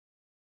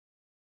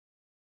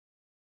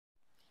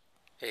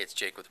Hey, it's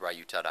Jake with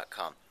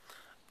Rautah.com.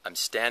 I'm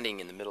standing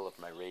in the middle of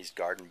my raised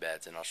garden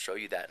beds, and I'll show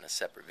you that in a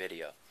separate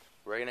video.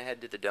 We're going to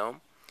head to the dome,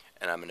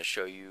 and I'm going to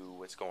show you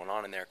what's going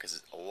on in there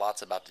because a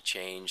lot's about to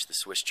change. The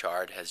Swiss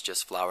chard has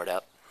just flowered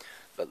up,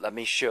 but let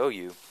me show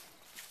you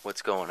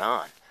what's going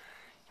on.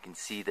 You can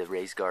see the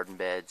raised garden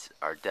beds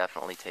are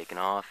definitely taking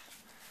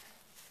off,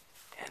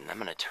 and I'm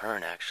going to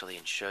turn actually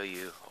and show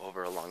you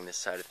over along this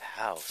side of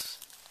the house.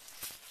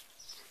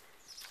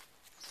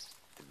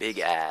 Big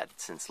ad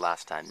since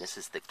last time. This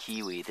is the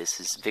kiwi.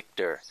 This is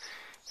Victor.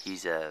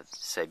 He's a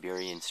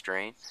Siberian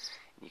strain.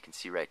 And you can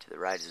see right to the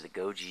right is the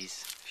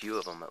gojis. A few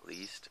of them at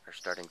least are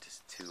starting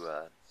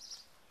to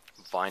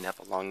vine up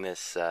along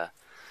this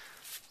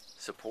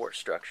support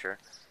structure.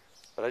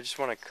 But I just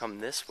want to come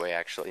this way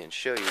actually and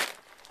show you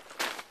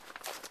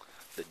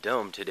the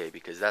dome today,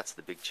 because that's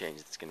the big change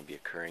that's going to be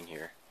occurring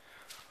here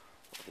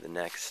over the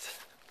next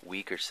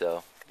week or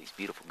so. These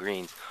beautiful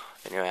greens.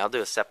 Anyway, I'll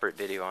do a separate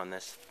video on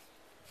this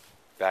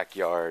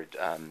backyard,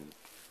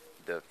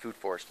 the food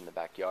forest in the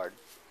backyard.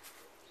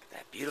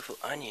 That beautiful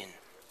onion.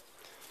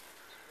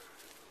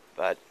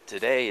 But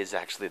today is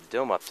actually the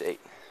dome update.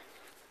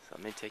 So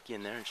let me take you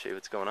in there and show you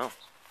what's going on.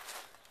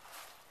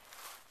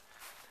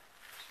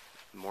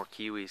 More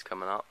kiwis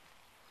coming up.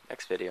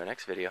 Next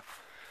video.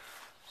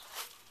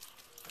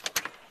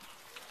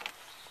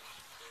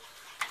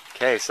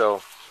 Okay,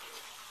 so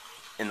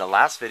in the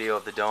last video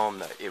of the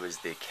dome, it was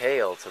the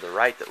kale to the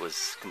right that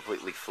was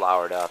completely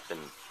flowered up, and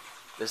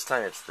this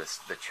time it's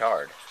the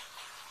chard.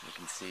 You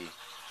can see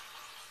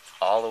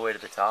all the way to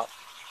the top.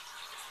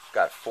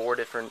 Got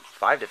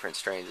five different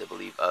strains, I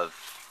believe, of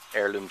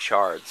heirloom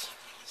chards.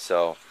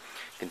 So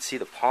you can see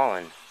the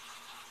pollen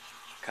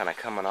kind of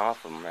coming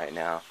off them right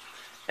now.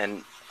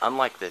 And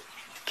unlike the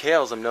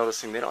kales, I'm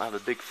noticing they don't have a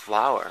big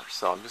flower.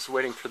 So I'm just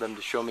waiting for them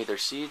to show me their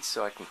seeds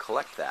so I can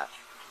collect that.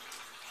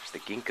 There's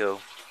the ginkgo.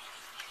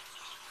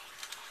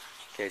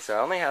 Okay, so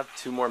I only have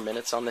 2 more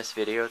minutes on this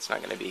video. It's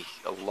not going to be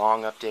a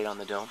long update on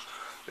the dome.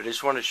 But I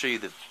just wanted to show you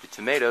the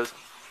tomatoes.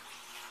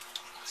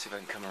 Let's see if I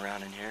can come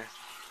around in here.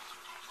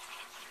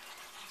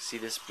 See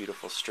this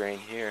beautiful strain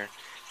here.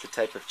 It's a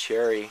type of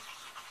cherry.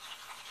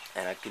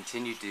 And I've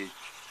continued to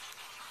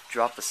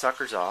drop the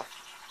suckers off.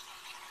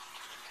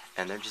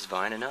 And they're just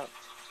vining up.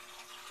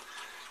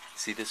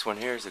 See, this one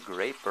here is a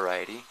grape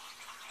variety.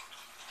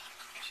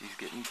 She's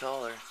getting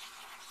taller.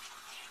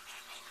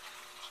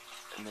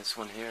 And this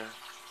one here,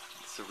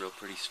 it's a real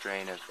pretty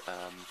strain of,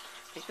 I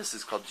think this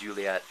is called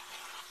Juliet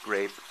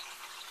grape.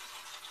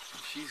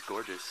 She's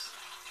gorgeous.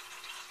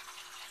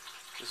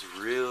 Just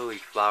really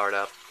flowered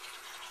up.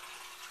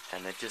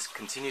 And they just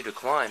continue to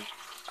climb.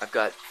 I've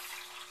got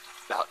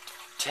about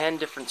 10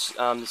 different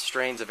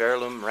strains of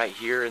heirloom right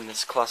here in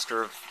this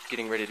cluster of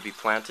getting ready to be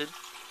planted.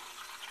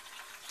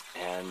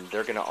 And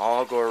they're going to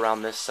all go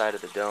around this side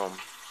of the dome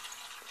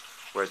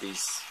where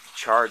these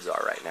chards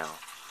are right now.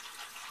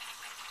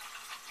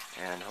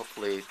 And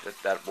hopefully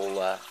that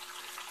will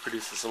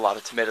produce us a lot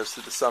of tomatoes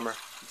through the summer.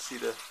 You see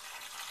the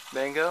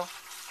mango?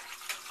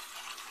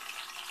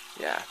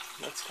 Yeah,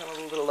 that's kind of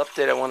a little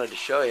update I wanted to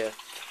show you.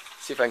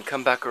 See if I can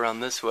come back around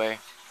this way.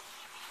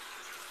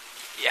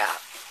 Yeah.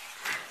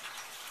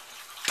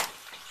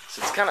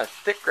 So it's kind of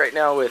thick right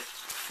now with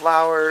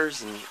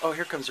flowers, and oh,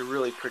 here comes a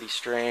really pretty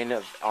strain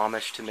of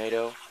Amish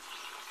tomato.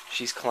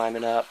 She's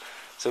climbing up.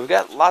 So we've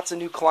got lots of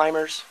new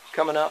climbers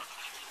coming up.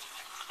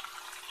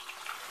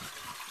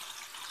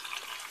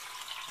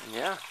 And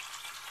yeah,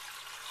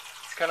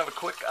 it's kind of a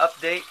quick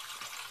update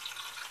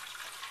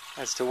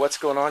as to what's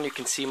going on. You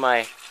can see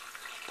my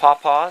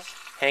pawpaws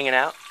hanging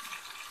out,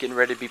 getting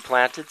ready to be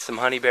planted. Some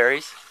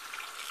honeyberries.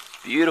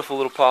 Beautiful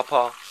little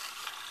pawpaw.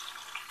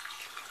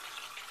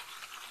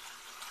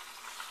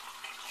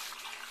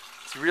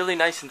 It's really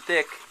nice and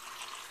thick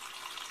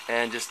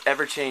and just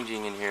ever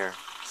changing in here.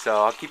 So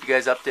I'll keep you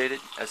guys updated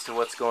as to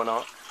what's going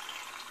on.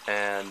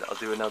 And I'll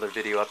do another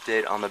video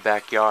update on the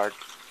backyard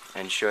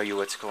and show you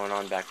what's going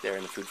on back there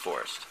in the food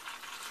forest.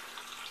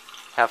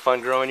 Have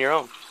fun growing your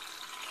own.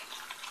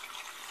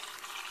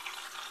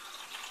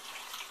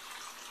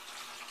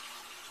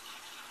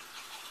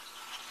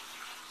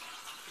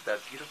 That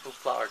beautiful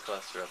flower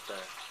cluster up there.